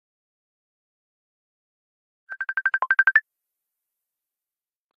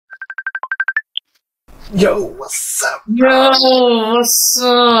Yo, what's up, bro? Yo, what's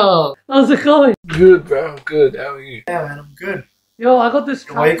up? How's it going? Good, bro. Good. How are you? Yeah, man, I'm good. Yo, I got this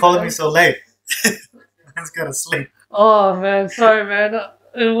track. Why are you calling me so late? Man's gotta sleep. Oh, man. Sorry, man.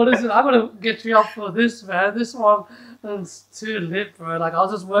 What is it? I gotta get you up for this, man. This one is too lit, bro. Like, I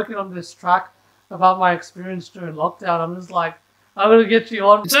was just working on this track about my experience during lockdown. I'm just like, I'm gonna get you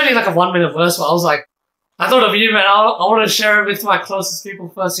on. It's only like a 1 minute verse, but I was like, I thought of you, man. I want to share it with my closest people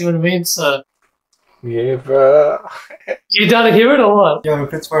first, you know what I mean? So, Yeah, bro. you down to hear it or what? Yo,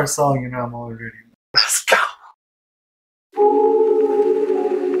 if it's for a song, you know I'm always ready. Let's go.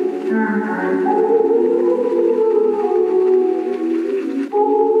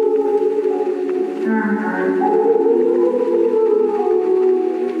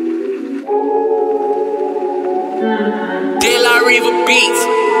 De La Riva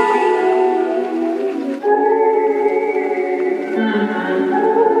Beats.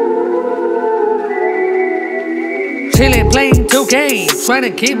 Chillin' playing 2K, trying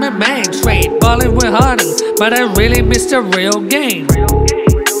to keep my mind straight. Ballin' with Harden, but I really miss the real game.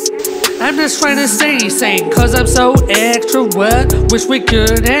 I'm just trying to stay sane, cause I'm so extra what wish we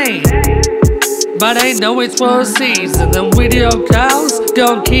could aim. But I know it's for a season, the video calls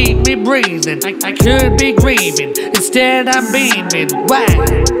don't keep me breathing. I could be grieving, instead I'm beaming. Why?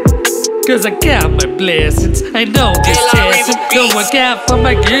 Cause I got my blessings. I know this testing don't work out for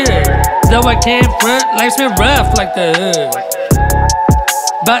my good. Though I can't front, life's been rough like the hood.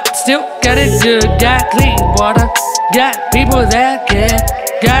 But still got it good, got clean water, got people that care.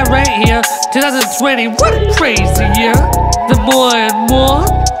 Got right here, 2020, what a crazy year. The more and more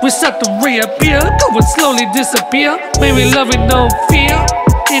we start to reappear, going slowly disappear. Maybe love with no fear.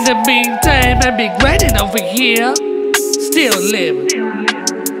 In the meantime, I've been grinding over here. Still living,